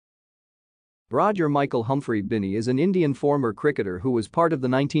Roger Michael Humphrey Binny is an Indian former cricketer who was part of the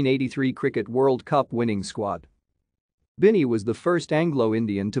 1983 Cricket World Cup winning squad. Binny was the first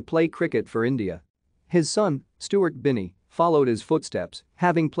Anglo-Indian to play cricket for India. His son, Stuart Binny, followed his footsteps,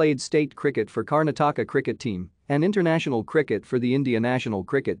 having played state cricket for Karnataka cricket team and international cricket for the India national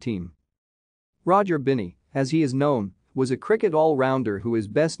cricket team. Roger Binny, as he is known, was a cricket all-rounder who is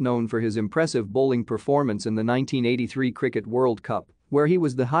best known for his impressive bowling performance in the 1983 Cricket World Cup, where he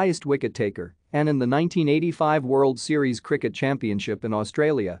was the highest wicket-taker, and in the 1985 World Series Cricket Championship in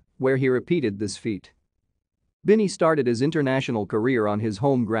Australia, where he repeated this feat. Binny started his international career on his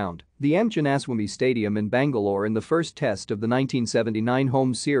home ground, the M. Chinnaswamy Stadium in Bangalore in the first test of the 1979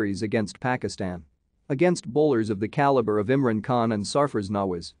 home series against Pakistan. Against bowlers of the caliber of Imran Khan and Sarfraz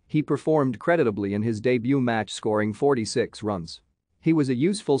Nawaz, he performed creditably in his debut match, scoring 46 runs. He was a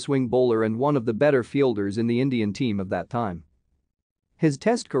useful swing bowler and one of the better fielders in the Indian team of that time. His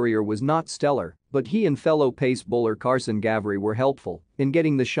test career was not stellar, but he and fellow pace bowler Carson Gavri were helpful in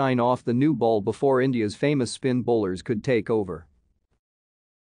getting the shine off the new ball before India's famous spin bowlers could take over.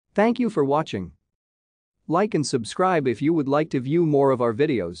 Thank you for watching. Like and subscribe if you would like to view more of our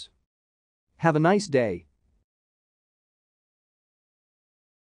videos. Have a nice day.